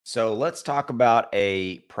So let's talk about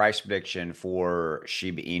a price prediction for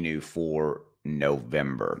Shiba Inu for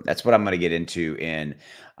November. That's what I'm going to get into in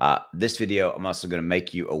this video. I'm also going to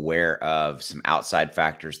make you aware of some outside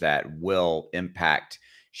factors that will impact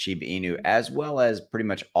Shiba Inu, as well as pretty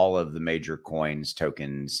much all of the major coins,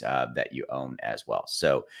 tokens that you own as well.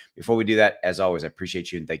 So before we do that, as always, I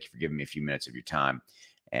appreciate you and thank you for giving me a few minutes of your time.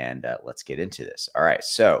 And let's get into this. All right.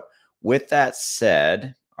 So with that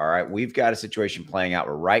said, all right, we've got a situation playing out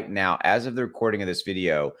where right now, as of the recording of this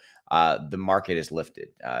video, the market is lifted.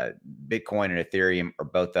 Bitcoin and Ethereum are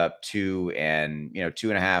both up 2.5,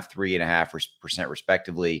 3.5%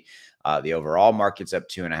 respectively. The overall market's up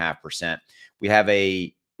 2.5%.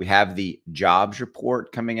 We have the jobs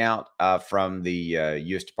report coming out from the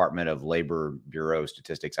U.S. Department of Labor Bureau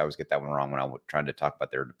Statistics. I always get that one wrong when I'm trying to talk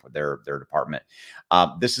about their department.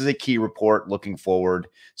 This is a key report looking forward.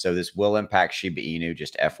 So this will impact Shiba Inu,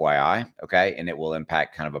 just FYI, okay? And it will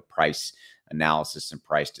impact kind of a price analysis and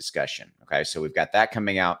price discussion, okay? So we've got that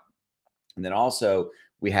coming out. And then also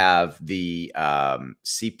we have the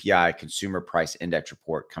CPI Consumer Price Index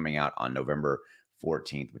report coming out on November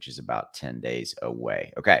 14th, which is about 10 days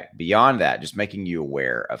away. Okay, beyond that, just making you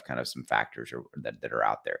aware of kind of some factors that are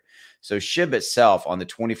out there. So SHIB itself on the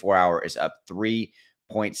 24-hour is up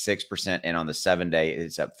 3.6%, and on the 7-day,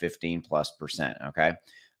 it's up 15+%. Okay,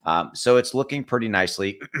 so it's looking pretty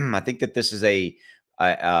nicely. I think that this is a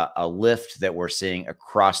lift that we're seeing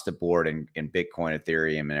across the board in Bitcoin,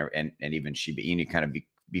 Ethereum, and even Shiba Inu kind of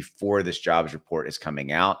before this jobs report is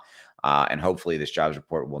coming out. And hopefully this jobs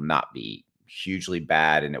report will not be hugely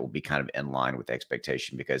bad and it will be kind of in line with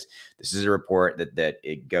expectation, because this is a report that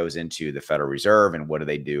it goes into the Federal Reserve and what do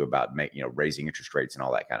they do about raising interest rates and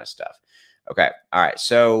all that kind of stuff. Okay. All right.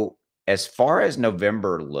 So as far as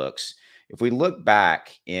November looks, if we look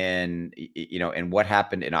back in what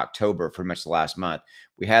happened in October, pretty much the last month,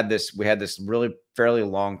 we had this really fairly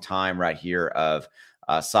long time right here of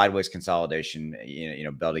sideways consolidation,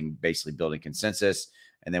 basically building consensus.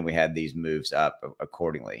 And then we had these moves up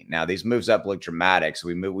accordingly. Now these moves up look dramatic. So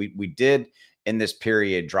we did in this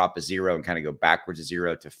period drop a zero and kind of go backwards a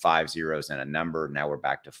zero to 5 zeros and a number. Now we're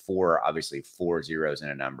back to 4, obviously 4 zeros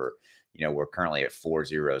and a number. We're currently at 4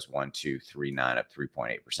 zeros, 1, 2, 3, 9, up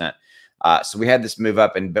 3.8%. So we had this move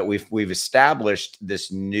up, but we've established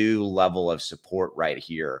this new level of support right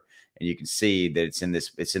here, and you can see that it's in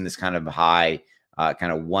this kind of high,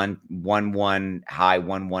 kind of 111 high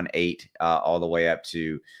 118 all the way up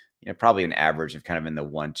to probably an average of kind of in the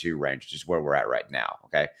 1-2 range, which is where we're at right now.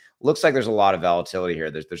 Okay, looks like there's a lot of volatility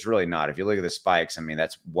here. There's really not. If you look at the spikes, I mean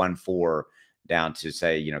that's 1-4 down to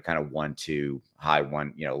say kind of 1-2 high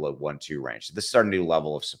 1 low 1-2 range. So this is our new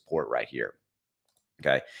level of support right here.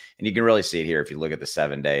 Okay. And you can really see it here. If you look at the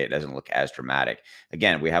 7-day, it doesn't look as dramatic.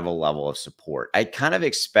 Again, we have a level of support. I kind of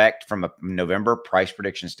expect from a November price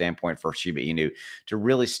prediction standpoint for Shiba Inu to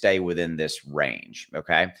really stay within this range.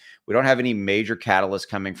 Okay. We don't have any major catalysts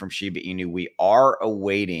coming from Shiba Inu. We are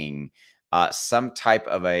awaiting some type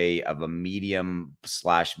of a medium/blog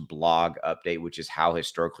update, which is how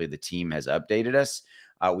historically the team has updated us.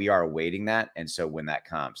 We are awaiting that. And so when that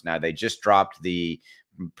comes, now they just dropped the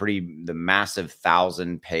massive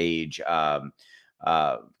 1,000-page kind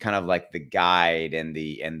of like the guide and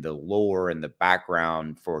the lore and the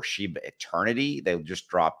background for Shiba Eternity. They just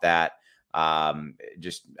dropped that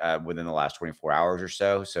within the last 24 hours or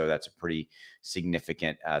so. So that's a pretty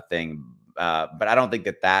significant thing. But I don't think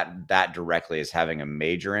that directly is having a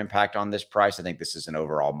major impact on this price. I think this is an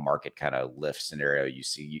overall market kind of lift scenario you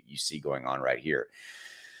see going on right here.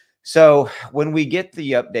 So when we get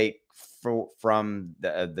the update from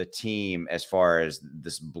the team as far as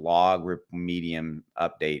this blog medium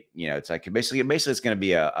update, it's like basically it's going to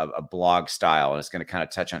be a blog style, and it's going to kind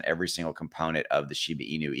of touch on every single component of the Shiba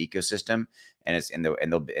Inu ecosystem, and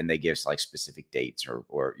they give like specific dates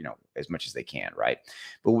or as much as they can, right?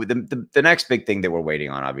 But the next big thing that we're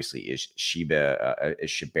waiting on obviously is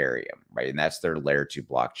Shibarium, right? And that's their layer 2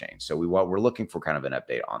 blockchain. So we're looking for kind of an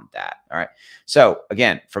update on that. All right. So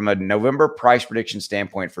again, from a November price prediction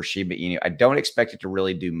standpoint for Shiba Inu, I don't expect it to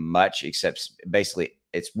really do much, except basically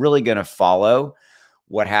it's really going to follow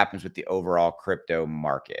what happens with the overall crypto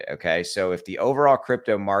market. Okay. So if the overall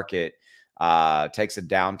crypto market takes a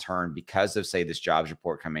downturn because of, say, this jobs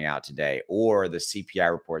report coming out today or the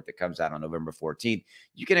CPI report that comes out on November 14th,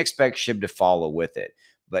 you can expect SHIB to follow with it.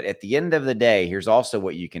 But at the end of the day, here's also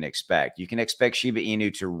what you can expect. You can expect Shiba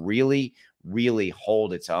Inu to really, really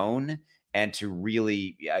hold its own and to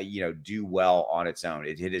really, do well on its own.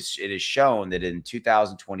 It is shown that in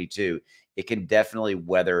 2022, it can definitely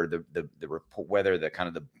weather the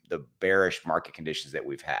kind of the bearish market conditions that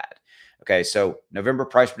we've had. Okay, so November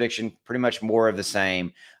price prediction, pretty much more of the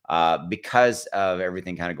same because of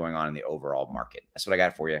everything kind of going on in the overall market. That's what I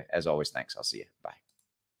got for you. As always, thanks. I'll see you. Bye.